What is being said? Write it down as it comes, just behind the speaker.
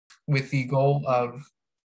with the goal of,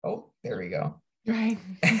 oh, there we go. Right.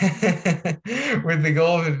 With the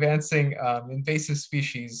goal of advancing invasive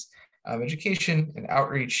species education and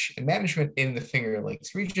outreach and management in the Finger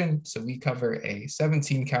Lakes region. So we cover a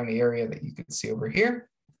 17 county area that you can see over here.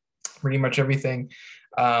 Pretty much everything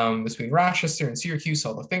between Rochester and Syracuse,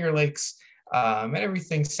 all the Finger Lakes, and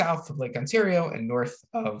everything south of Lake Ontario and north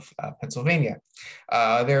of Pennsylvania.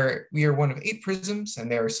 We are one of 8 PRISMs,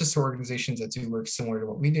 and there are sister organizations that do work similar to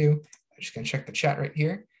what we do. I'm just gonna check the chat right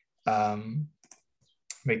here,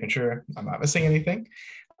 making sure I'm not missing anything.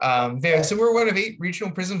 So we're one of 8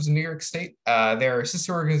 regional PRISMs in New York State. There are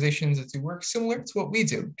sister organizations that do work similar to what we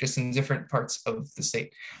do, just in different parts of the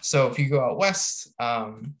state. So if you go out west,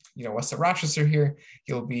 west of Rochester here,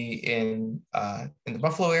 you'll be in the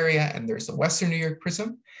Buffalo area, and there's the Western New York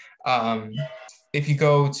PRISM. If you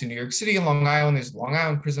go to New York City and Long Island, there's the Long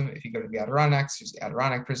Island PRISM. If you go to the Adirondacks, there's the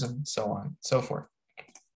Adirondack PRISM, so on and so forth.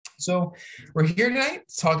 So we're here tonight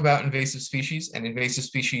to talk about invasive species, and invasive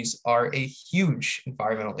species are a huge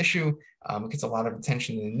environmental issue. It gets a lot of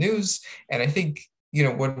attention in the news. And I think,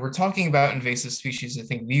 when we're talking about invasive species, I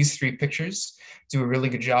think these 3 pictures do a really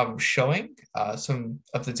good job of showing some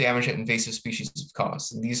of the damage that invasive species have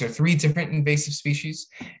caused. And these are 3 different invasive species.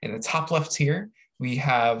 In the top left here, we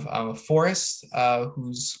have a forest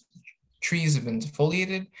whose trees have been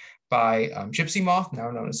defoliated by gypsy moth, now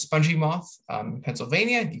known as spongy moth, in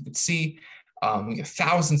Pennsylvania. You could see we have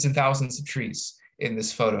thousands and thousands of trees in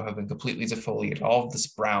this photo have been completely defoliated, all of this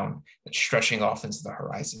brown that's stretching off into the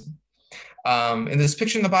horizon. In this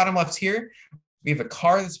picture in the bottom left here, we have a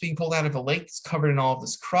car that's being pulled out of a lake. It's covered in all of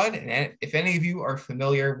this crud. And if any of you are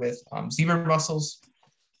familiar with zebra mussels,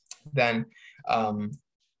 then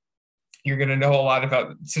you're going to know a lot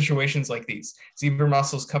about situations like these. Zebra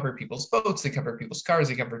mussels cover people's boats, they cover people's cars,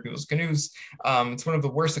 they cover people's canoes. It's one of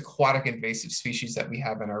the worst aquatic invasive species that we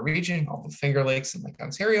have in our region, all the Finger Lakes and Lake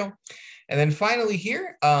Ontario. And then finally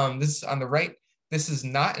here, this is on the right, this is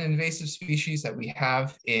not an invasive species that we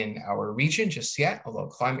have in our region just yet, although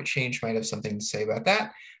climate change might have something to say about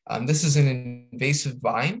that. This is an invasive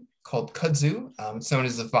vine called kudzu. It's known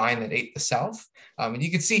as the vine that ate the South. And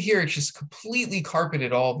you can see here, it's just completely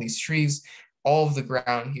carpeted all of these trees, all of the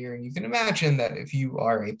ground here. And you can imagine that if you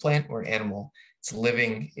are a plant or an animal that's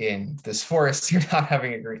living in this forest, you're not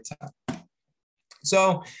having a great time.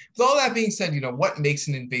 So with all that being said, what makes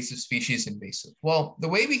an invasive species invasive? Well, the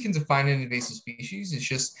way we can define an invasive species is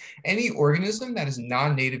just any organism that is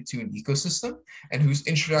non-native to an ecosystem and whose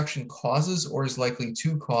introduction causes or is likely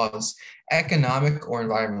to cause economic or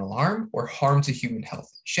environmental harm or harm to human health.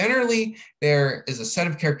 Generally, there is a set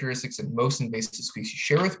of characteristics that most invasive species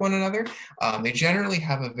share with one another. They generally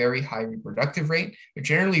have a very high reproductive rate. They're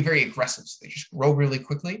generally very aggressive, so they just grow really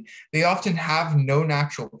quickly. They often have no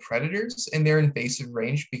natural predators in their invasive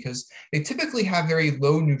range because they typically have very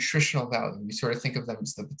low nutritional value. We sort of think of them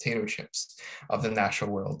as the potato chips of the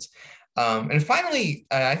natural world. And finally,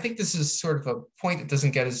 I think this is sort of a point that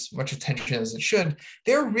doesn't get as much attention as it should.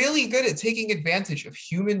 They're really good at taking advantage of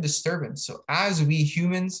human disturbance. So as we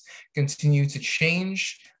humans continue to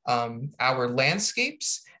change our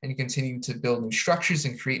landscapes and continue to build new structures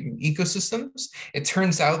and create new ecosystems, it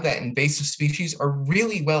turns out that invasive species are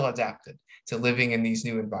really well adapted to living in these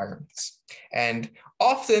new environments. And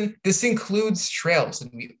often this includes trails,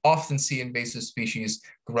 and we often see invasive species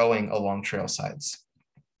growing along trail sides.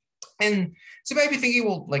 And so you might be thinking,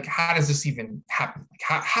 well, how does this even happen?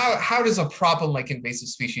 How does a problem like invasive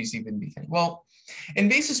species even begin? Well,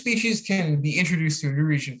 invasive species can be introduced to a new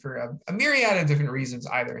region for a myriad of different reasons,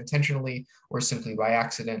 either intentionally or simply by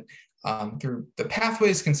accident. Through the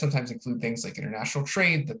pathways can sometimes include things like international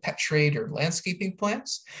trade, the pet trade, or landscaping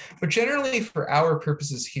plants. But generally, for our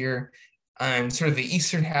purposes here, sort of the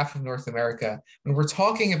eastern half of North America, when we're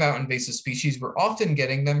talking about invasive species, we're often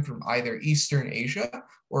getting them from either Eastern Asia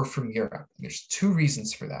or from Europe. And there's 2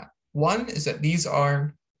 reasons for that. One is that these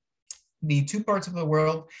are the 2 parts of the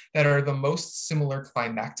world that are the most similar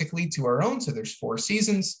climatically to our own. So there's 4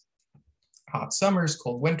 seasons, hot summers,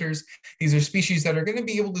 cold winters. These are species that are going to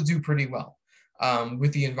be able to do pretty well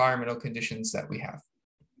with the environmental conditions that we have.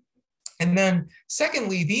 And then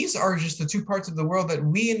secondly, these are just the 2 parts of the world that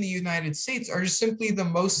we in the United States are just simply the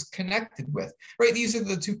most connected with, right? These are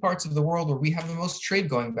the 2 parts of the world where we have the most trade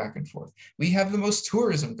going back and forth. We have the most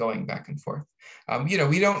tourism going back and forth.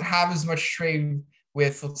 We don't have as much trade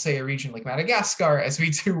with, let's say, a region like Madagascar as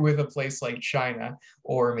we do with a place like China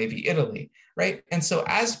or maybe Italy, right? And so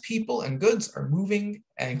as people and goods are moving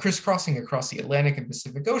and crisscrossing across the Atlantic and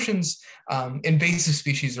Pacific Oceans, invasive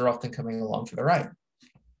species are often coming along for the ride.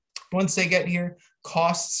 Once they get here,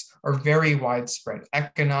 costs are very widespread.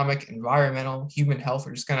 Economic, environmental, human health.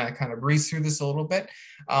 We're just gonna kind of breeze through this a little bit.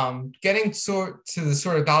 Getting to the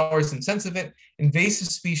sort of dollars and cents of it, invasive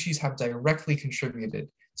species have directly contributed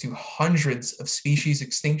to hundreds of species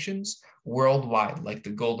extinctions worldwide, like the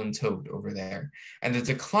golden toad over there, and the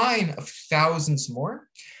decline of thousands more.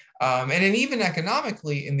 And then even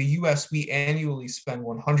economically, in the US, we annually spend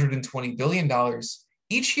 $120 billion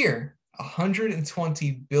each year,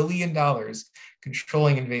 $120 billion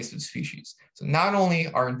controlling invasive species. So not only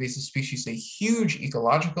are invasive species a huge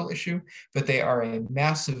ecological issue, but they are a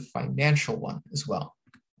massive financial one as well.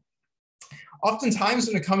 Oftentimes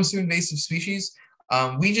when it comes to invasive species,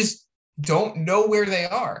 we just don't know where they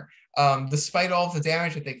are. Despite all of the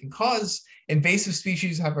damage that they can cause, invasive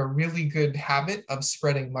species have a really good habit of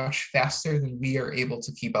spreading much faster than we are able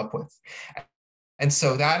to keep up with. And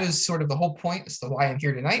so that is sort of the whole point as to why I'm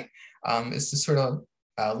here tonight, is to sort of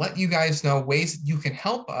let you guys know ways that you can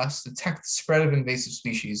help us detect the spread of invasive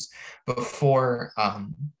species before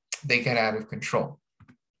they get out of control.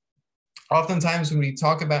 Oftentimes when we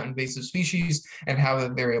talk about invasive species and how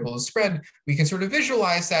they're able to spread, we can sort of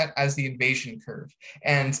visualize that as the invasion curve.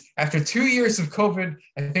 And after 2 years of COVID,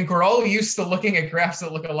 I think we're all used to looking at graphs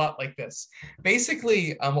that look a lot like this.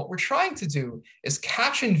 Basically, what we're trying to do is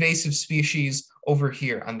catch invasive species over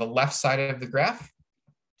here on the left side of the graph,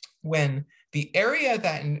 when the area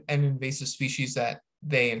that an invasive species that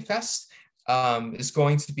they infest is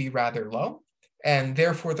going to be rather low. And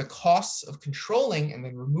therefore, the costs of controlling and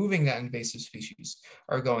then removing that invasive species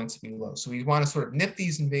are going to be low. So we want to sort of nip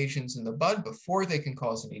these invasions in the bud before they can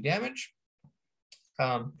cause any damage,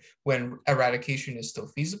 when eradication is still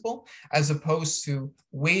feasible, as opposed to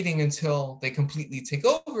waiting until they completely take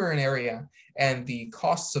over an area and the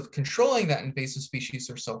costs of controlling that invasive species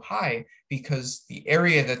are so high because the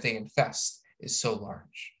area that they infest is so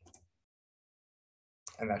large.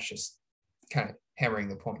 And that's just kind of hammering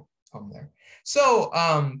the point home there. So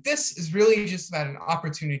this is really just about an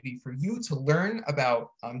opportunity for you to learn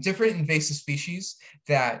about different invasive species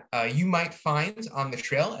that you might find on the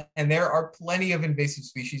trail. And there are plenty of invasive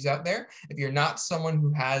species out there. If you're not someone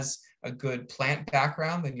who has a good plant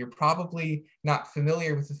background, then you're probably not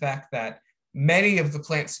familiar with the fact that many of the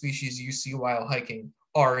plant species you see while hiking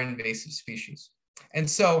are invasive species. And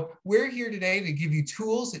so we're here today to give you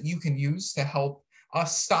tools that you can use to help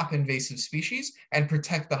us stop invasive species and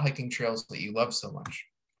protect the hiking trails that you love so much.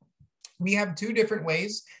 We have 2 different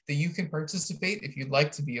ways that you can participate if you'd like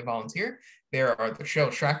to be a volunteer. There are the trail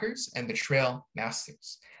trackers and the trail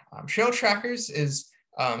masters. Trail trackers is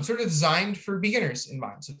sort of designed for beginners in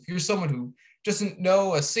mind. So if you're someone who doesn't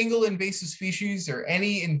know a single invasive species or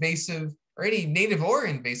any invasive or any native or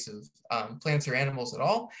invasive plants or animals at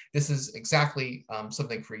all, this is exactly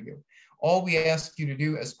something for you. All we ask you to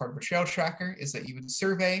do as part of a trail tracker is that you would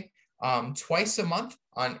survey twice a month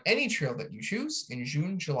on any trail that you choose in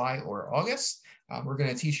June, July, or August. We're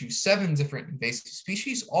going to teach you 7 different invasive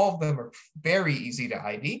species. All of them are very easy to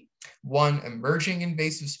ID. 1 emerging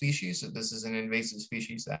invasive species, so this is an invasive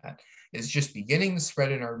species that is just beginning to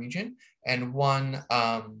spread in our region, and 1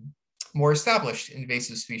 more established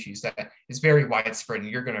invasive species that is very widespread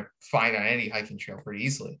and you're going to find on any hiking trail pretty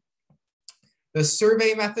easily. The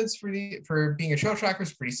survey methods for being a trail tracker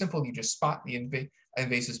is pretty simple. You just spot the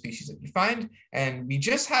invasive species that you find. And we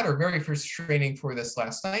just had our very first training for this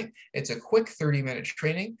last night. It's a quick 30-minute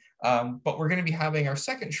training, but we're going to be having our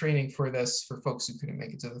second training for this for folks who couldn't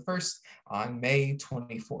make it to the first on May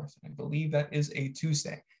 24th. I believe that is a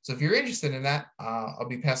Tuesday. So if you're interested in that, I'll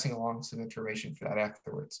be passing along some information for that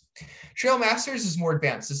afterwards. Trail Masters is more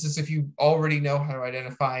advanced. This is if you already know how to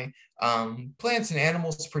identify plants and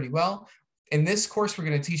animals pretty well. In this course, we're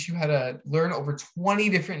going to teach you how to learn over 20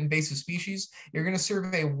 different invasive species. You're going to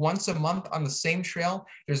survey once a month on the same trail.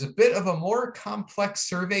 There's a bit of a more complex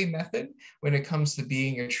survey method when it comes to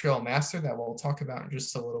being a trail master that we'll talk about in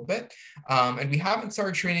just a little bit. And we haven't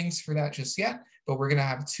started trainings for that just yet, but we're going to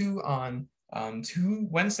have 2 on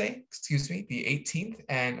Wednesday, the 18th,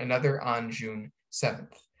 and another on June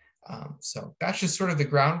 7th. So that's just sort of the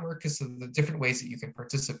groundwork as to the different ways that you can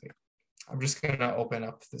participate. I'm just going to open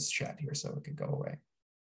up this chat here so it can go away.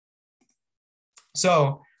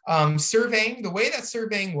 So surveying, the way that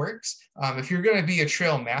surveying works, if you're going to be a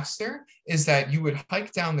trail master, is that you would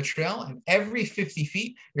hike down the trail and every 50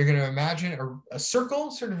 feet, you're going to imagine a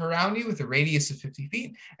circle sort of around you with a radius of 50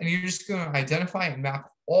 feet. And you're just going to identify and map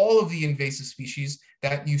all of the invasive species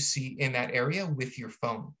that you see in that area with your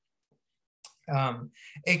phone.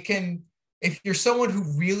 It can if you're someone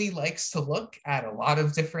who really likes to look at a lot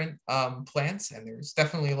of different plants, and there's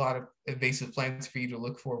definitely a lot of invasive plants for you to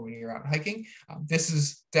look for when you're out hiking, this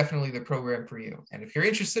is definitely the program for you. And if you're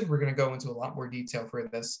interested, we're going to go into a lot more detail for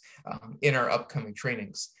this in our upcoming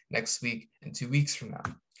trainings next week and 2 weeks from now.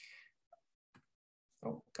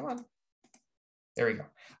 Oh, come on. There we go.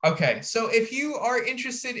 Okay, so if you are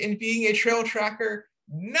interested in being a trail tracker,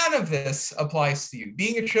 none of this applies to you.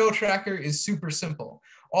 Being a trail tracker is super simple.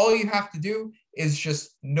 All you have to do is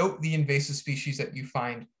just note the invasive species that you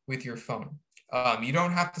find with your phone. You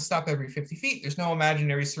don't have to stop every 50 feet. There's no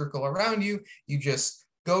imaginary circle around you. You just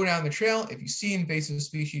go down the trail. If you see invasive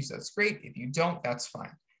species, that's great. If you don't, that's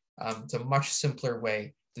fine. It's a much simpler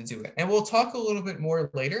way to do it. And we'll talk a little bit more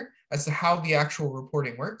later as to how the actual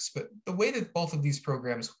reporting works. But the way that both of these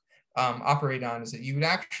programs operate on is that you would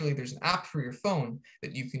actually, there's an app for your phone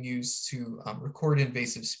that you can use to record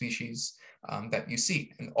invasive species that you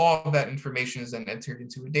see. And all of that information is then entered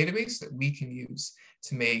into a database that we can use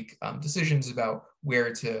to make decisions about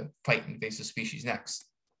where to fight invasive species next.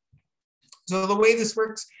 So the way this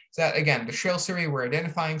works is that, again, the trail survey, we're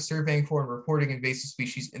identifying, surveying for, and reporting invasive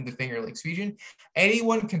species in the Finger Lakes region.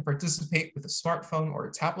 Anyone can participate with a smartphone or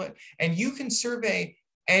a tablet, and you can survey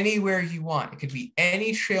anywhere you want. It could be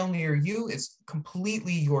any trail near you. It's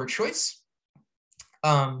completely your choice.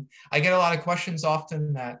 I get a lot of questions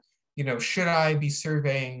often that, you know, should I be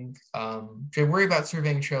surveying, should I worry about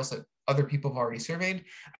surveying trails that other people have already surveyed?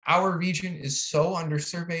 Our region is so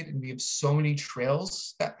undersurveyed, and we have so many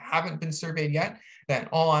trails that haven't been surveyed yet that, in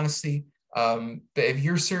all honesty, that if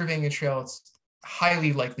you're surveying a trail, it's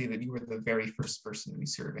highly likely that you were the very first person to be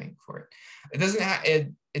surveying for it.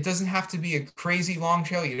 It doesn't have to be a crazy long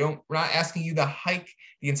trail. We're not asking you to hike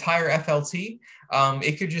the entire FLT.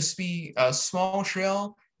 It could just be a small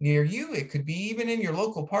trail near you. It could be even in your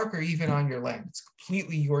local park or even on your land. It's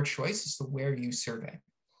completely your choice as to where you survey.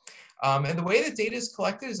 And the way the data is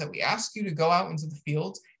collected is that we ask you to go out into the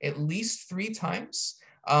field at least 3 times.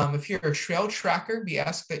 If you're a trail tracker, we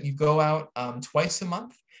ask that you go out twice a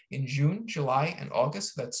month in June, July, and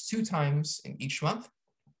August. So that's 2 times in each month.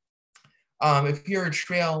 If you're a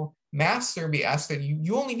trail master, we ask that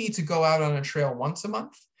you only need to go out on a trail once a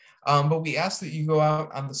month. But we ask that you go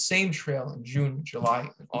out on the same trail in June, July,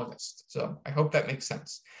 and August. So I hope that makes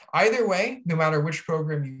sense. Either way, no matter which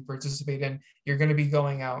program you participate in, you're going to be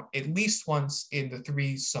going out at least once in the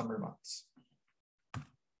 3 summer months.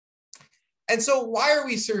 And so why are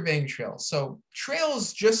we surveying trails? So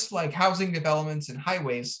trails, just like housing developments and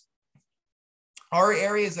highways, are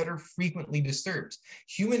areas that are frequently disturbed.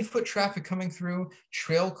 Human foot traffic coming through,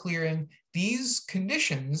 trail clearing, these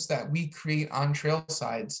conditions that we create on trail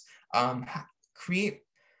sides create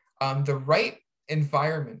the right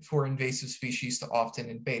environment for invasive species to often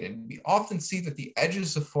invade. And we often see that the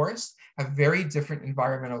edges of forest have very different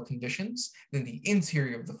environmental conditions than the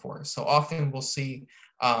interior of the forest. So often we'll see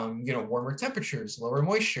warmer temperatures, lower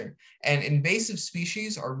moisture, and invasive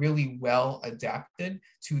species are really well adapted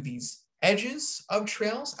to these edges of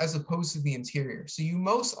trails as opposed to the interior. So you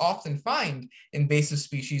most often find invasive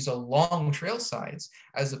species along trail sides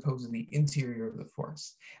as opposed to the interior of the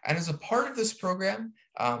forest. And as a part of this program,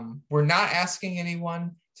 we're not asking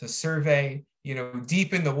anyone to survey,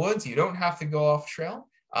 deep in the woods. You don't have to go off trail.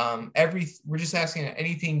 We're just asking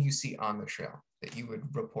anything you see on the trail that you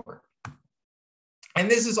would report. And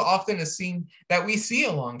this is often a scene that we see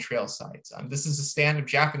along trail sides. This is a stand of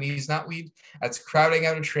Japanese knotweed that's crowding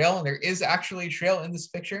out a trail, and there is actually a trail in this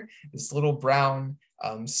picture. This little brown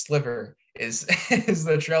sliver is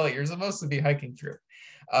the trail that you're supposed to be hiking through.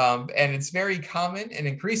 And it's very common, and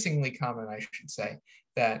increasingly common, I should say,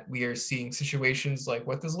 that we are seeing situations like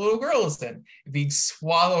what this little girl is in, being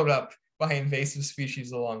swallowed up by invasive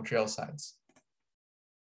species along trail sides.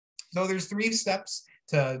 So there's 3 steps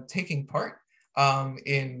to taking part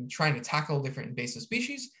in trying to tackle different invasive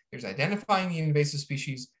species. There's identifying the invasive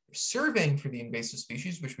species, surveying for the invasive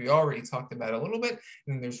species, which we already talked about a little bit,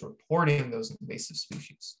 and then there's reporting those invasive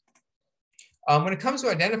species. When it comes to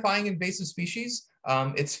identifying invasive species,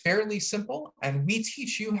 it's fairly simple, and we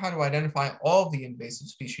teach you how to identify all of the invasive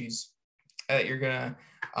species that you're going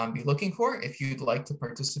to be looking for if you'd like to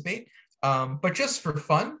participate. But just for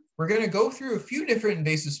fun, we're going to go through a few different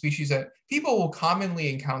invasive species that people will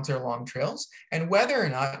commonly encounter along trails, and whether or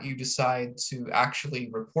not you decide to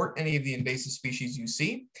actually report any of the invasive species you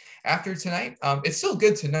see after tonight, it's still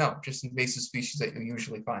good to know just invasive species that you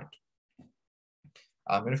usually find.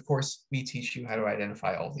 And of course, we teach you how to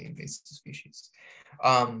identify all the invasive species.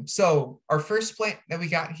 So our first plant that we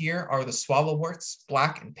got here are the swallowworts,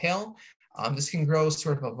 black and pale. This can grow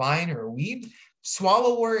sort of a vine or a weed.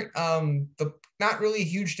 Swallowwort, not really a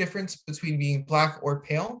huge difference between being black or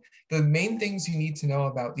pale. The main things you need to know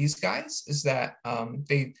about these guys is that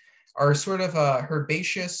they are sort of a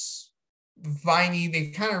herbaceous, viney.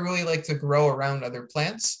 They kind of really like to grow around other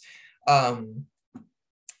plants.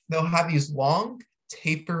 They'll have these long,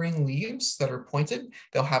 tapering leaves that are pointed.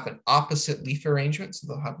 They'll have an opposite leaf arrangement, so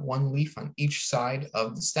they'll have one leaf on each side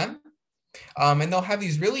of the stem. And they'll have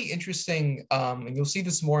these really interesting, and you'll see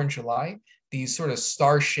this more in July, these sort of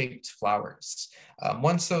star-shaped flowers.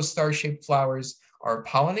 Once those star-shaped flowers are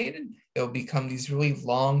pollinated, they'll become these really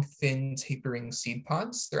long, thin, tapering seed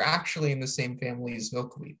pods. They're actually in the same family as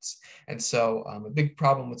milkweeds. And so a big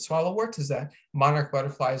problem with swallowworts is that monarch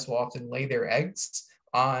butterflies will often lay their eggs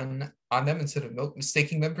on them instead of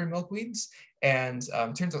mistaking them for milkweeds. And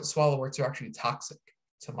turns out swallowworts are actually toxic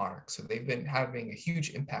to monarchs. So they've been having a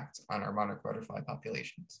huge impact on our monarch butterfly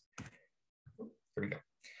populations. Here we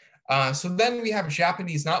go. So then we have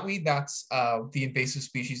Japanese knotweed. That's the invasive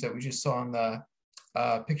species that we just saw in the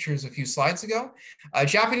pictures a few slides ago.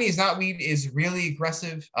 Japanese knotweed is really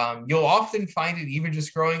aggressive. You'll often find it even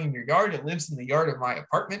just growing in your yard. It lives in the yard of my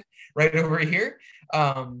apartment right over here.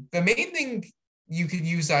 The main thing you could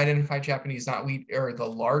use to identify Japanese knotweed are the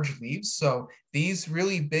large leaves. So these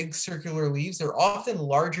really big circular leaves, they're often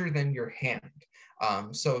larger than your hand.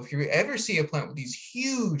 So if you ever see a plant with these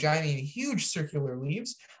huge, huge circular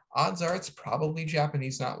leaves, odds are it's probably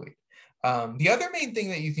Japanese knotweed. The other main thing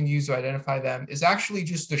that you can use to identify them is actually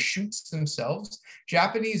just the shoots themselves.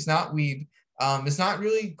 Japanese knotweed is not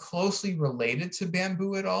really closely related to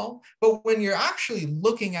bamboo at all, but when you're actually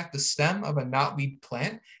looking at the stem of a knotweed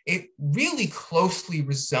plant, it really closely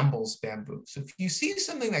resembles bamboo. So if you see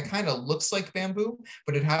something that kind of looks like bamboo,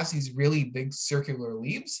 but it has these really big circular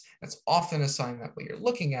leaves, that's often a sign that what you're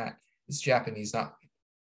looking at is Japanese knotweed.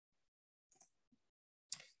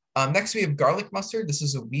 Next, we have garlic mustard. This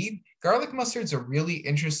is a weed. Garlic mustard is a really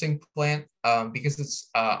interesting plant because it's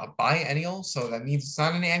a biennial. So that means it's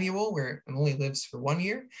not an annual where it only lives for 1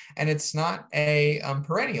 year. And it's not a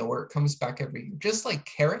perennial where it comes back every year. Just like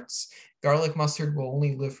carrots, garlic mustard will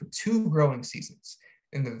only live for 2 growing seasons.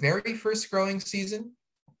 In the very first growing season,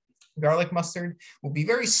 garlic mustard will be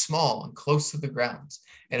very small and close to the ground.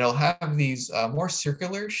 And it'll have these more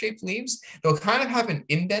circular shaped leaves. They'll kind of have an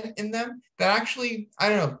indent in them that actually, I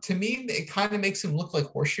don't know, to me, it kind of makes them look like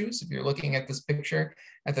horseshoes. If you're looking at this picture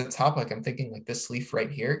at the top, like I'm thinking like this leaf right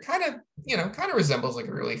here, kind of resembles like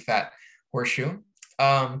a really fat horseshoe.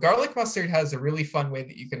 Garlic mustard has a really fun way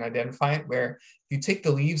that you can identify it, where you take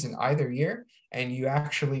the leaves in either ear and you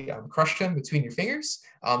actually crush them between your fingers,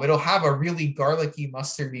 it'll have a really garlicky,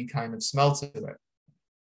 mustardy kind of smell to it.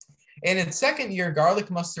 In its second year, garlic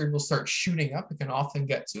mustard will start shooting up. It can often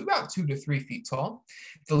get to about 2 to 3 feet tall.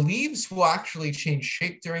 The leaves will actually change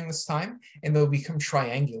shape during this time, and they'll become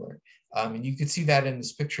triangular. And you can see that in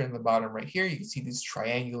this picture in the bottom right here. You can see these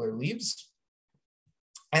triangular leaves.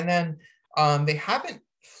 And then they haven't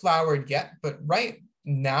flowered yet, but right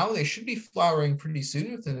now they should be flowering pretty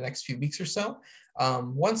soon, within the next few weeks or so.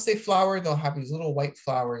 Once they flower, they'll have these little white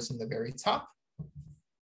flowers in the very top.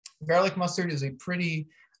 Garlic mustard is a pretty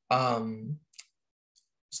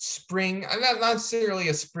spring, not necessarily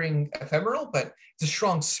a spring ephemeral, but it's a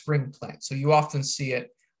strong spring plant. So you often see it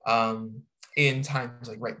in times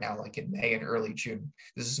like right now, like in May and early June.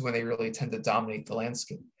 This is when they really tend to dominate the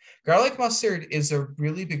landscape. Garlic mustard is a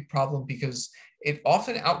really big problem because it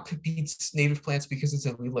often outcompetes native plants because it's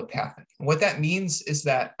allelopathic. And what that means is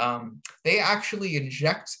that they actually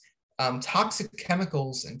inject toxic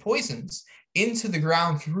chemicals and poisons into the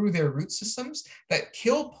ground through their root systems that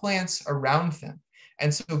kill plants around them.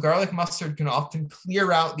 And so garlic mustard can often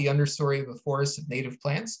clear out the understory of a forest of native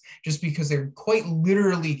plants just because they're quite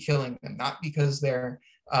literally killing them, not because they're,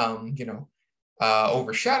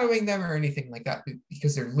 overshadowing them or anything like that, but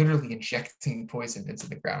because they're literally injecting poison into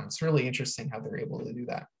the ground. It's really interesting how they're able to do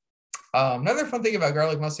that. Another fun thing about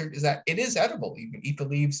garlic mustard is that it is edible. You can eat the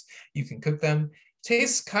leaves, you can cook them.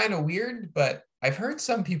 Tastes kind of weird, but I've heard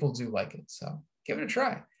some people do like it, so give it a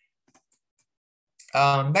try.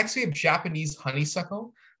 Next, we have Japanese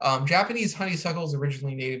honeysuckle. Japanese honeysuckle is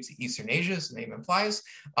originally native to Eastern Asia, as the name implies.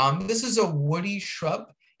 This is a woody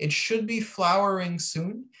shrub. It should be flowering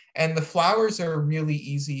soon, and the flowers are really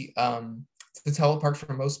easy to tell apart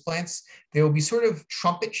from most plants. They will be sort of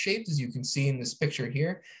trumpet shaped, as you can see in this picture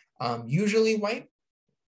here, usually white.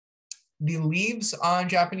 The leaves on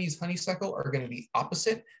Japanese honeysuckle are going to be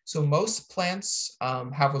opposite. So most plants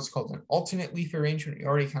have what's called an alternate leaf arrangement. We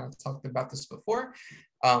already kind of talked about this before,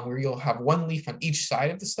 where you'll have one leaf on each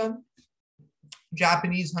side of the stem.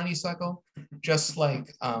 Japanese honeysuckle, just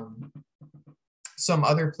like some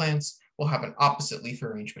other plants, will have an opposite leaf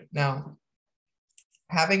arrangement. Now,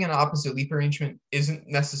 having an opposite leaf arrangement isn't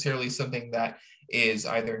necessarily something that is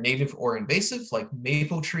either native or invasive, like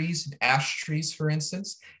maple trees and ash trees, for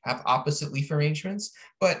instance, have opposite leaf arrangements.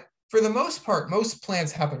 But for the most part, most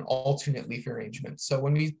plants have an alternate leaf arrangement. So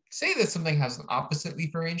when we say that something has an opposite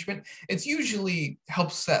leaf arrangement, it usually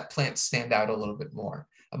helps that plant stand out a little bit more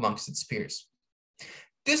amongst its peers.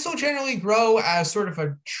 This will generally grow as sort of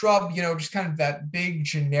a shrub, you know, just kind of that big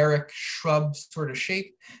generic shrub sort of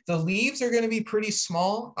shape. The leaves are going to be pretty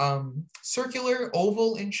small, circular,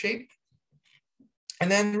 oval in shape. And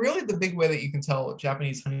then really the big way that you can tell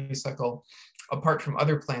Japanese honeysuckle apart from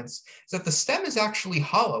other plants is that the stem is actually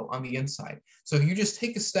hollow on the inside. So if you just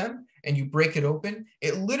take a stem and you break it open,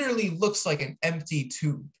 it literally looks like an empty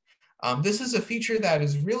tube. This is a feature that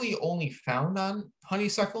is really only found on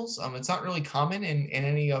honeysuckles. It's not really common in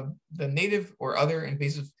any of the native or other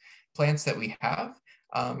invasive plants that we have.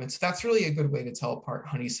 And so that's really a good way to tell apart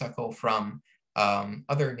honeysuckle from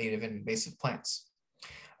other native and invasive plants.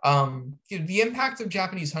 The impact of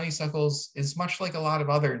Japanese honeysuckles is much like a lot of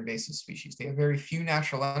other invasive species. They have very few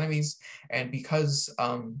natural enemies, and because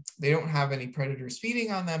they don't have any predators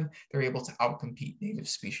feeding on them, they're able to outcompete native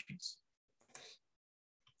species.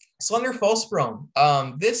 Slender false brome.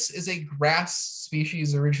 This is a grass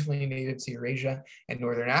species originally native to Eurasia and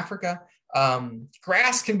Northern Africa.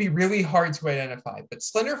 Grass can be really hard to identify, but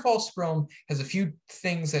slender false brome has a few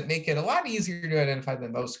things that make it a lot easier to identify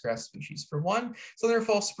than most grass species. For one, slender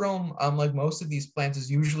false brome, like most of these plants,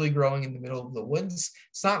 is usually growing in the middle of the woods.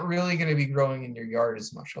 It's not really going to be growing in your yard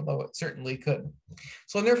as much, although it certainly could.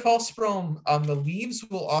 Slender false brome, the leaves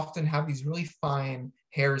will often have these really fine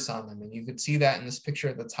hairs on them, and you could see that in this picture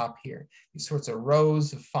at the top here. These sorts of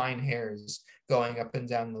rows of fine hairs going up and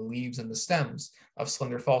down the leaves and the stems of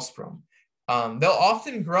slender false brome. They'll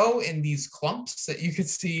often grow in these clumps that you could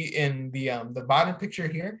see in the bottom picture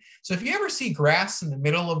here. So if you ever see grass in the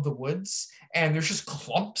middle of the woods and there's just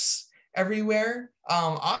clumps everywhere,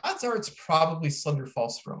 odds are it's probably slender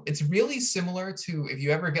false brome. It's really similar to if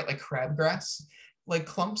you ever get like crabgrass, like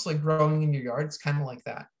clumps like growing in your yard. It's kind of like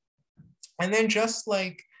that. And then just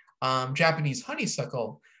like Japanese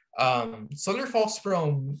honeysuckle, slender false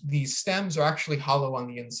brome, the stems are actually hollow on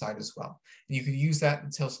the inside as well. And you could use that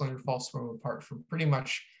to tell slender false brome apart from pretty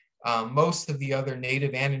much most of the other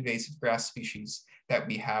native and invasive grass species that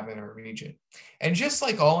we have in our region. And just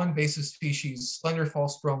like all invasive species, slender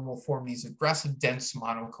false brome will form these aggressive, dense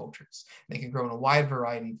monocultures. They can grow in a wide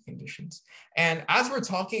variety of conditions. And as we're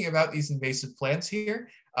talking about these invasive plants here,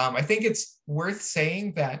 I think it's worth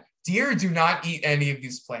saying that deer do not eat any of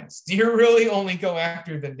these plants. Deer really only go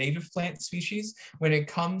after the native plant species. When it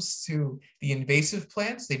comes to the invasive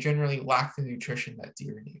plants, they generally lack the nutrition that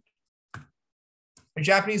deer need. A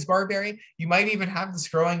Japanese barberry, you might even have this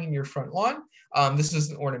growing in your front lawn. This is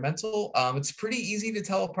an ornamental. It's pretty easy to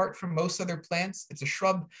tell apart from most other plants. It's a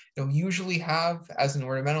shrub. They'll usually have, as an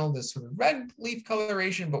ornamental, this sort of red leaf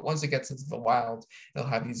coloration, but once it gets into the wild, they'll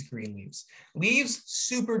have these green leaves. Leaves,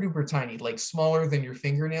 super duper tiny, like smaller than your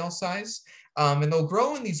fingernail size. And they'll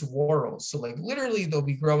grow in these whorls. So like literally they'll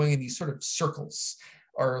be growing in these sort of circles,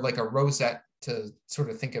 or like a rosette to sort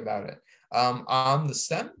of think about it. On the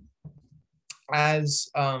stem, as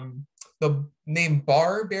the name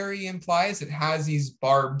barberry implies, it has these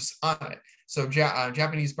barbs on it. So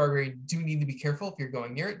Japanese barberry do need to be careful if you're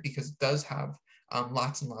going near it because it does have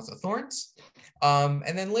lots and lots of thorns.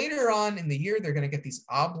 And then later on in the year, they're going to get these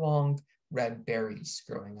oblong red berries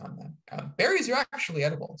growing on them. Berries are actually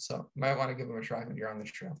edible, so you might want to give them a try when you're on the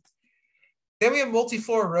trail. Then we have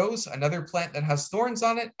multiflora rose, another plant that has thorns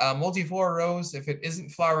on it. Multiflora rose, if it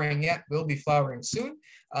isn't flowering yet, will be flowering soon.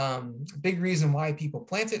 Big reason why people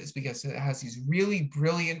plant it is because it has these really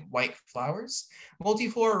brilliant white flowers.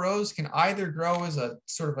 Multiflora rose can either grow as a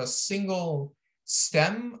sort of a single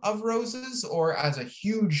stem of roses or as a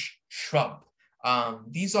huge shrub.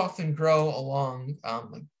 These often grow along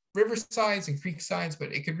like riversides and creek sides,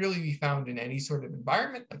 but it could really be found in any sort of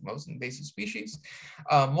environment, like most invasive species.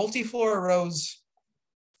 Multiflora rose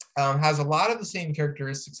has a lot of the same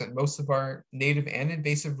characteristics that most of our native and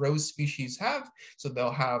invasive rose species have. So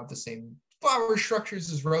they'll have the same flower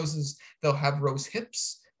structures as roses. They'll have rose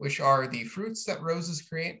hips, which are the fruits that roses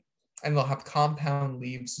create, and they'll have compound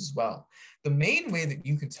leaves as well. The main way that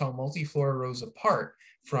you can tell multiflora rose apart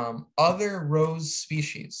from other rose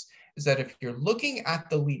species is that if you're looking at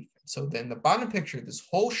the leaf, so then the bottom picture, this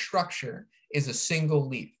whole structure is a single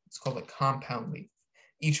leaf. It's called a compound leaf.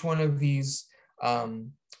 Each one of these,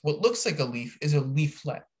 what looks like a leaf is a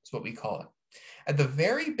leaflet, is what we call it. At the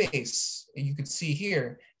very base, you can see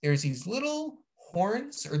here, there's these little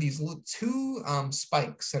horns or these two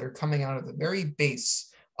spikes that are coming out of the very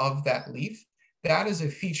base of that leaf, that is a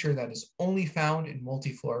feature that is only found in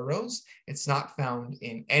multiflora rose. It's not found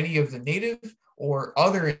in any of the native or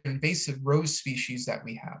other invasive rose species that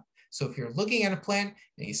we have. So if you're looking at a plant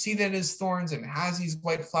and you see that it has thorns and it has these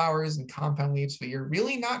white flowers and compound leaves, but you're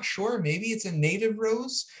really not sure, maybe it's a native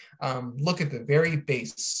rose, look at the very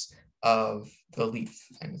base of the leaf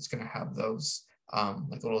and it's going to have those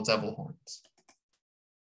like little devil horns.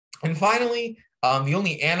 And finally, the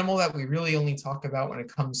only animal that we really only talk about when it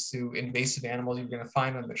comes to invasive animals you're going to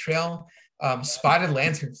find on the trail, spotted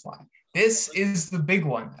lanternfly. This is the big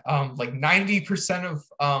one. Like 90%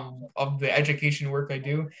 of the education work I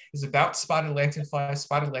do is about spotted lanternfly.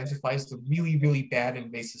 Spotted lanternfly is the really, really bad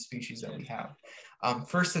invasive species that we have.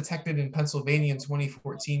 First detected in Pennsylvania in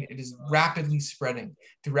 2014, it is rapidly spreading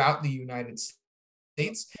throughout the United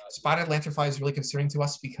States. Spotted lanternfly is really concerning to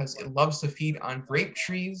us because it loves to feed on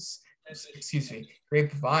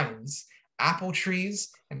grapevines, apple trees,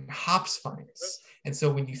 and hops vines. And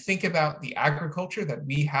so when you think about the agriculture that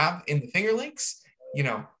we have in the Finger Lakes, you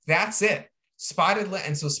know, that's it. Spotted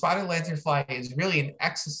lanternfly is really an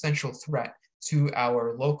existential threat to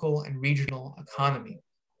our local and regional economy.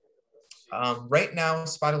 Right now,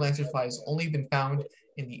 spotted lanternfly has only been found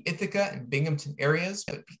in the Ithaca and Binghamton areas,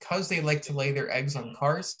 but because they like to lay their eggs on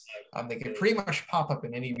cars, they can pretty much pop up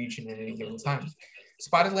in any region at any given time.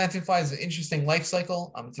 Spotted lanternfly is an interesting life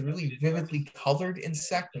cycle. It's a really vividly colored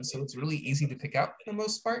insect, and so it's really easy to pick out for the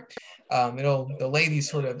most part. They'll lay these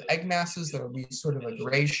sort of egg masses that will be sort of a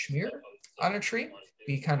gray smear on a tree,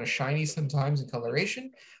 be kind of shiny sometimes in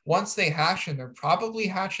coloration. Once they hatch, and they're probably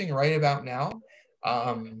hatching right about now,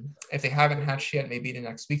 if they haven't hatched yet, maybe the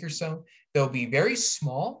next week or so, they'll be very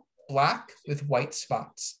small, black with white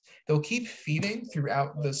spots. They'll keep feeding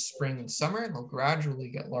throughout the spring and summer, and they'll gradually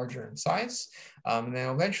get larger in size. And then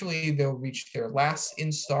eventually they'll reach their last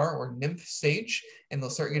instar or nymph stage, and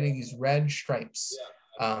they'll start getting these red stripes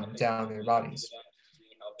down their bodies.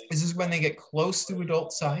 This is when they get close to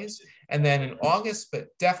adult size. And then in August, but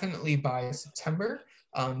definitely by September,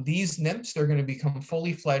 these nymphs are going to become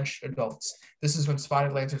fully fledged adults. This is when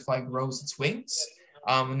spotted lanternfly grows its wings.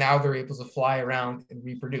 Now they're able to fly around and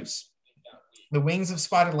reproduce. The wings of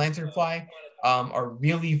spotted lanternfly are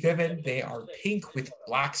really vivid. They are pink with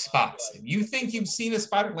black spots. If you think you've seen a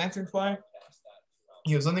spotted lanternfly,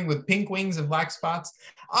 you know, something with pink wings and black spots,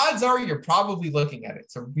 odds are you're probably looking at it.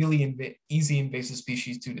 It's a really easy invasive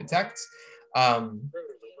species to detect.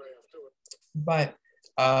 But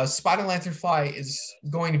spotted lanternfly is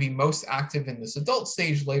going to be most active in this adult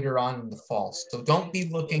stage later on in the fall. So don't be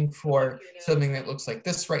looking for something that looks like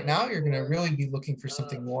this right now. You're going to really be looking for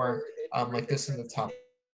something more like this in the top.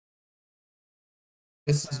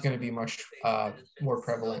 This is going to be much more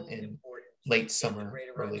prevalent in late summer,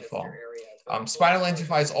 early fall. Spotted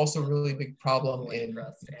lanternfly is also a really big problem in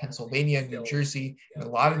Pennsylvania, New Jersey, and a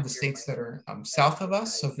lot of the states that are south of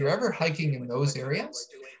us. So if you're ever hiking in those areas,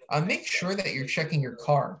 make sure that you're checking your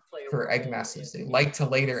car for egg masses. They like to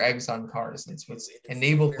lay their eggs on cars. That's what's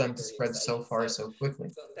enabled them to spread so far so quickly.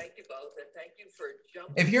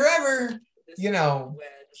 If you're ever, you know,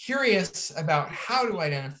 curious about how to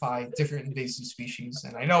identify different invasive species,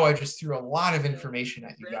 and I know I just threw a lot of information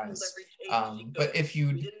at you guys, but if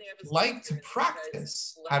you'd like to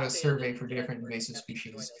practice how to survey for different invasive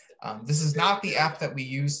species, this is not the app that we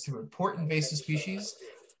use to report invasive species,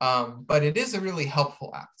 but it is a really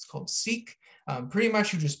helpful app. It's called Seek. Pretty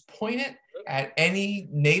much you just point it at any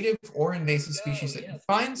native or invasive species that you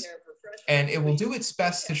find, and it will do its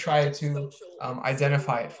best to try to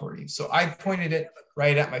identify it for you. So I pointed it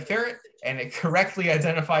right at my ferret, and it correctly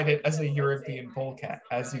identified it as a European polecat,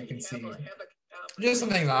 as you can see. Just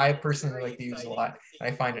something that I personally like to use a lot, and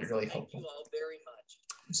I find it really helpful.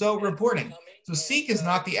 So reporting. So Seek is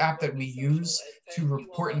not the app that we use to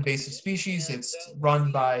report invasive species. It's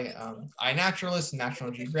run by iNaturalist and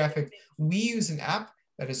National Geographic. We use an app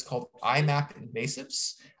that is called IMAP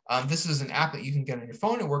Invasives. This is an app that you can get on your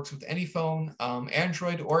phone. It works with any phone,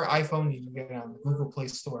 Android or iPhone. You can get it on the Google Play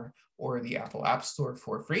Store or the Apple App Store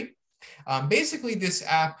for free. Basically, this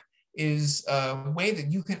app is a way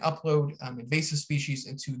that you can upload invasive species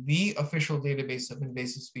into the official database of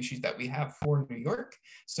invasive species that we have for New York.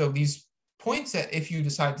 So these points that if you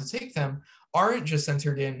decide to take them aren't just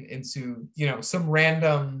entered into, you know, some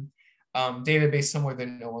random database somewhere that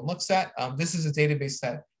no one looks at. This is a database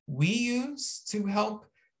that we use to help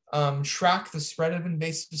track the spread of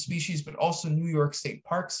invasive species, but also New York State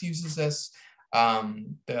Parks uses this.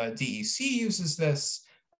 The DEC uses this.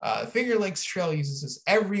 Finger Lakes Trail uses this.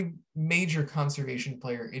 Every major conservation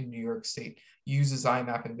player in New York State uses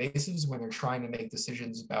IMAP invasives when they're trying to make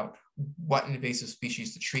decisions about what invasive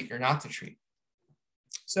species to treat or not to treat.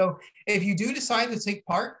 So if you do decide to take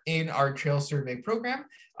part in our trail survey program,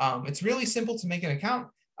 it's really simple to make an account.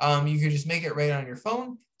 You can just make it right on your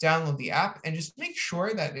phone, download the app, and just make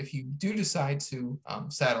sure that if you do decide to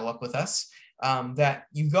saddle up with us, that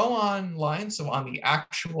you go online, so on the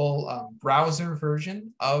actual browser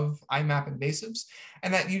version of IMAP invasives,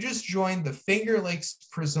 and that you just join the Finger Lakes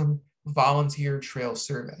PRISM Volunteer Trail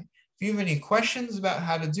Survey. If you have any questions about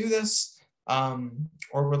how to do this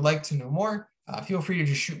or would like to know more, feel free to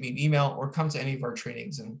just shoot me an email or come to any of our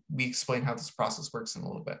trainings and we explain how this process works in a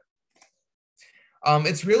little bit.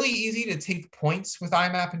 It's really easy to take points with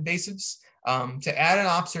IMAP invasives. To add an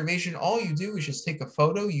observation, all you do is just take a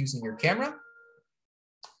photo using your camera.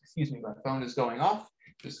 Excuse me, my phone is going off.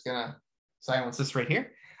 Just gonna silence this right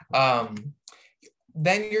here.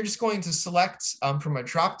 Then you're just going to select from a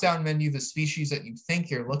drop-down menu the species that you think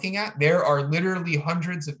you're looking at. There are literally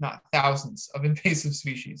hundreds, if not thousands, of invasive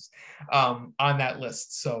species on that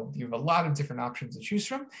list. So you have a lot of different options to choose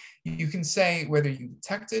from. You can say whether you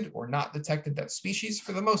detected or not detected that species.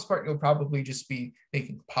 For the most part, you'll probably just be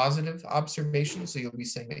making positive observations. So you'll be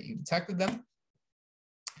saying that you detected them.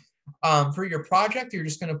 For your project, you're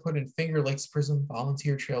just going to put in Finger Lakes PRISM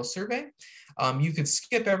Volunteer Trail Survey. You could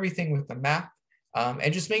skip everything with the map.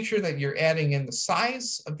 And just make sure that you're adding in the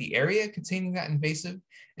size of the area containing that invasive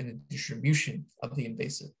and the distribution of the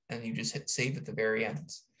invasive. And you just hit save at the very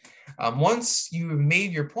end. Once you have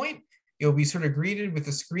made your point, you'll be sort of greeted with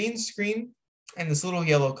this green screen and this little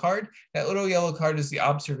yellow card. That little yellow card is the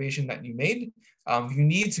observation that you made. If you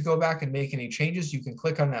need to go back and make any changes, you can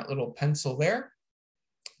click on that little pencil there,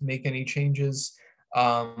 make any changes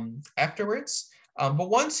afterwards. But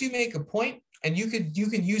once you make a point, and you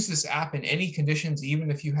can use this app in any conditions,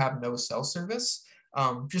 even if you have no cell service.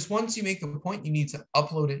 Just once you make a point, you need to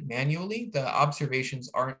upload it manually. The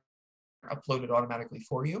observations aren't uploaded automatically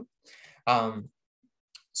for you.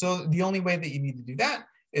 So the only way that you need to do that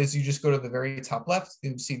is you just go to the very top left.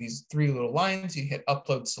 You see these three little lines. You hit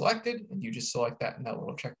upload selected, and you just select that in that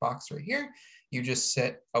little checkbox right here. You just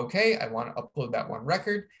hit, okay, I want to upload that one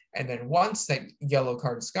record. And then once that yellow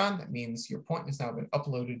card is gone, that means your point has now been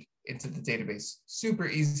uploaded into the database. Super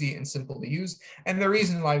easy and simple to use. And the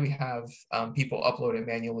reason why we have people upload it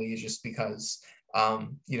manually is just because,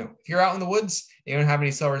 you know, if you're out in the woods, you don't have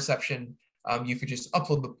any cell reception, you could just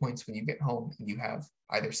upload the points when you get home and you have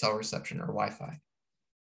either cell reception or Wi-Fi.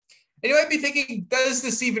 And you might be thinking, does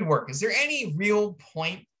this even work? Is there any real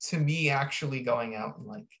point to me actually going out and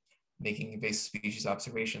like making invasive species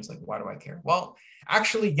observations? Like, why do I care? Well,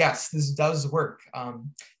 actually, yes, this does work.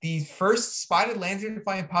 The first spotted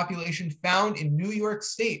lanternfly population found in New York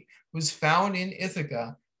State was found in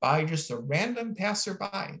Ithaca by just a random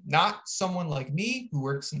passerby, not someone like me who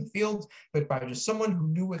works in the field, but by just someone who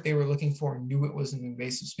knew what they were looking for and knew it was an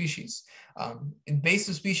invasive species.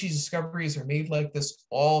 Invasive species discoveries are made like this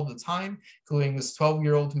all the time, including this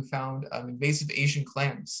 12-year-old who found invasive Asian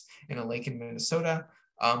clams in a lake in Minnesota.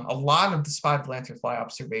 A lot of the spotted lanternfly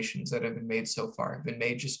observations that have been made so far have been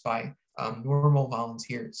made just by normal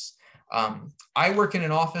volunteers. I work in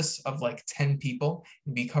an office of like 10 people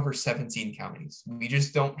and we cover 17 counties. We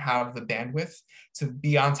just don't have the bandwidth to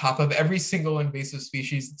be on top of every single invasive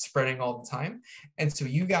species that's spreading all the time. And so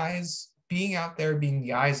you guys being out there, being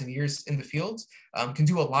the eyes and ears in the field, can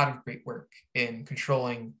do a lot of great work in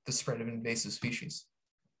controlling the spread of invasive species.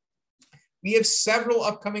 We have several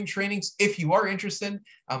upcoming trainings, if you are interested,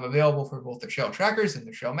 available for both the trail trackers and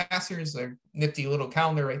the trail masters. Their nifty little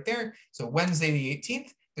calendar right there. So Wednesday the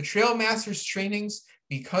 18th, the trail masters trainings,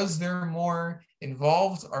 because they're more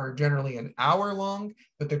involved, are generally an hour long,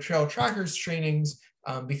 but the trail trackers trainings,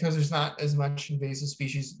 because there's not as much invasive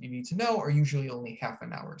species you need to know, are usually only half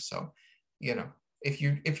an hour. So, you know, if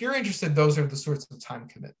you're interested, those are the sorts of time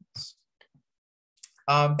commitments.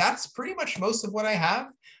 That's pretty much most of what I have.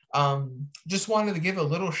 Just wanted to give a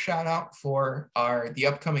little shout out for the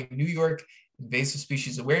upcoming New York Invasive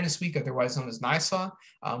Species Awareness Week, otherwise known as NISA.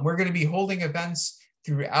 We're going to be holding events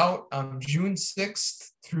throughout June 6th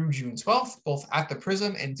through June 12th, both at the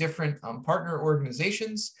PRISM and different partner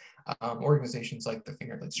organizations, organizations like the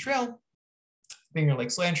Finger Lakes Trail, Finger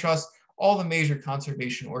Lakes Land Trust. All the major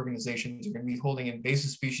conservation organizations are going to be holding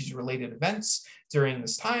invasive species related events during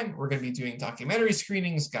this time. We're going to be doing documentary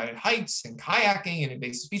screenings, guided hikes, and kayaking and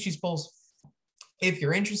invasive species polls. If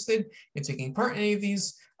you're interested in taking part in any of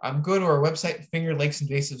these, go to our website,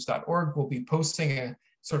 fingerlakesinvasives.org. We'll be posting a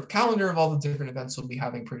sort of calendar of all the different events we'll be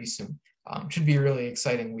having pretty soon. Should be a really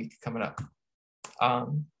exciting week coming up.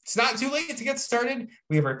 It's not too late to get started.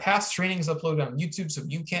 We have our past trainings uploaded on YouTube, so if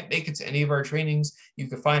you can't make it to any of our trainings, you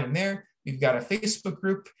can find them there. We've got a Facebook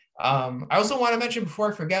group. I also want to mention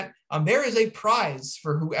before I forget, there is a prize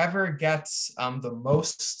for whoever gets the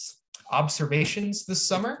most observations this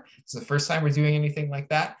summer. It's the first time we're doing anything like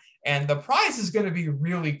that. And the prize is going to be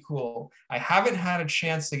really cool. I haven't had a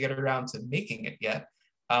chance to get around to making it yet,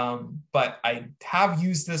 but I have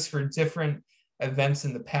used this for different events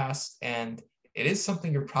in the past, and it is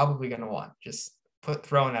something you're probably going to want. Just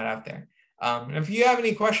throwing that out there. And if you have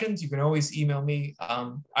any questions, you can always email me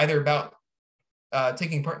either about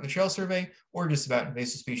taking part in the trail survey or just about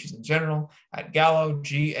invasive species in general at Gallo,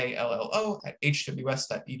 Gallo, at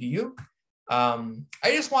hws.edu. I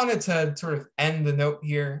just wanted to sort of end the note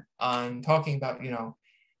here on talking about,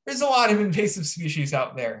 there's a lot of invasive species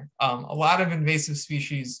out there, a lot of invasive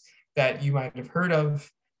species that you might have heard of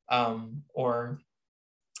or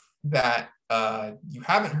that you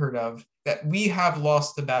haven't heard of that we have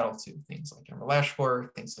lost the battle to, things like emerald ash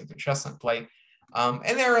borer, things like the chestnut blight.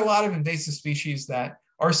 And there are a lot of invasive species that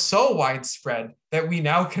are so widespread that we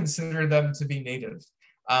now consider them to be native.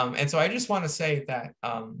 And so I just want to say that,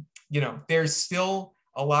 there's still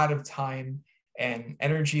a lot of time and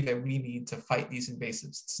energy that we need to fight these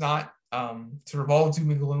invasives. It's not sort of all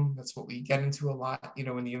doom and gloom. That's what we get into a lot, in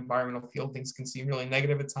the environmental field. Things can seem really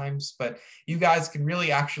negative at times, but you guys can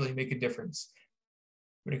really actually make a difference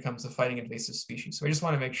when it comes to fighting invasive species. So I just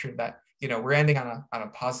want to make sure that, we're ending on a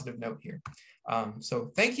positive note here.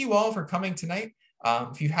 So thank you all for coming tonight.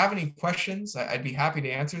 If you have any questions, I'd be happy to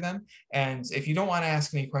answer them. And if you don't want to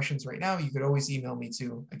ask any questions right now, you could always email me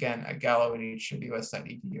too, again, at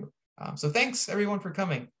gallo@hws.edu. So thanks everyone for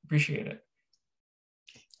coming. Appreciate it.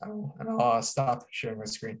 And I'll stop sharing my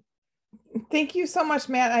screen. Thank you so much,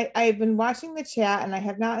 Matt. I've been watching the chat and I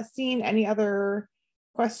have not seen any other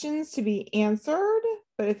questions to be answered.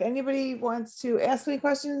 But if anybody wants to ask any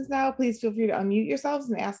questions now, please feel free to unmute yourselves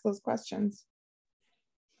and ask those questions.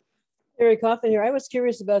 Mary Coffin here. I was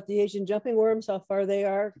curious about the Asian jumping worms, how far they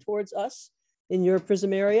are towards us in your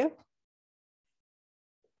PRISM area.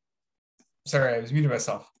 Sorry, I was muting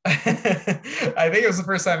myself. I think it was the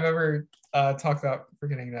first time I've ever talked about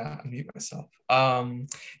forgetting to unmute myself.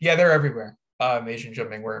 Yeah, they're everywhere, Asian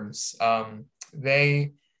jumping worms.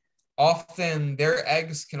 Their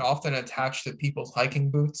eggs can often attach to people's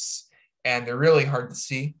hiking boots, and they're really hard to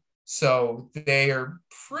see. So they are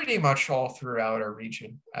pretty much all throughout our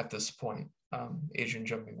region at this point, Asian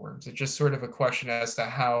jumping worms. It's just sort of a question as to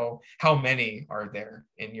how many are there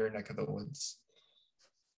in your neck of the woods.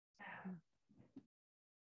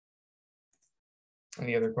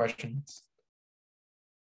 Any other questions?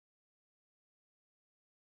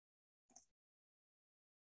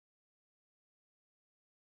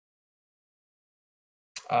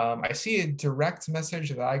 I see a direct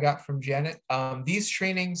message that I got from Janet. These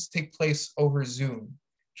trainings take place over Zoom,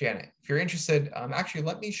 Janet. If you're interested, actually,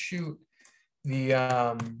 let me shoot the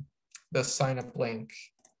sign up link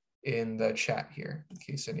in the chat here in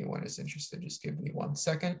case anyone is interested. Just give me 1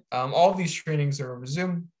 second. All of these trainings are over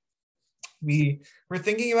Zoom. We're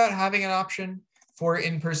thinking about having an option for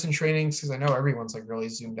in-person trainings because I know everyone's like really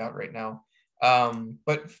zoomed out right now.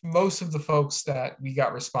 But most of the folks that we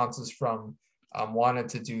got responses from wanted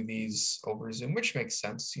to do these over Zoom, which makes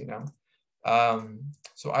sense,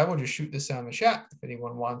 So I will just shoot this down in the chat if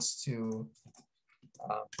anyone wants to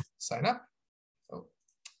sign up. Oh,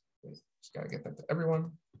 just gotta get that to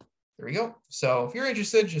everyone. There we go. So if you're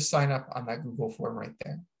interested, just sign up on that Google form right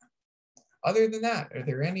there. Other than that, are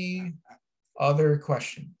there any other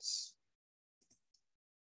questions?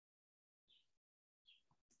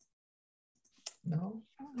 No?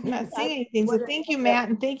 I'm not seeing anything. So thank you, Matt,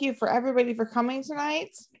 and thank you for everybody for coming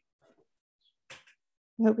tonight.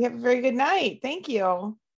 I hope you have a very good night. Thank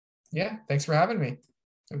you. Yeah, thanks for having me.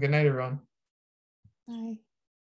 Have a good night, everyone. Bye.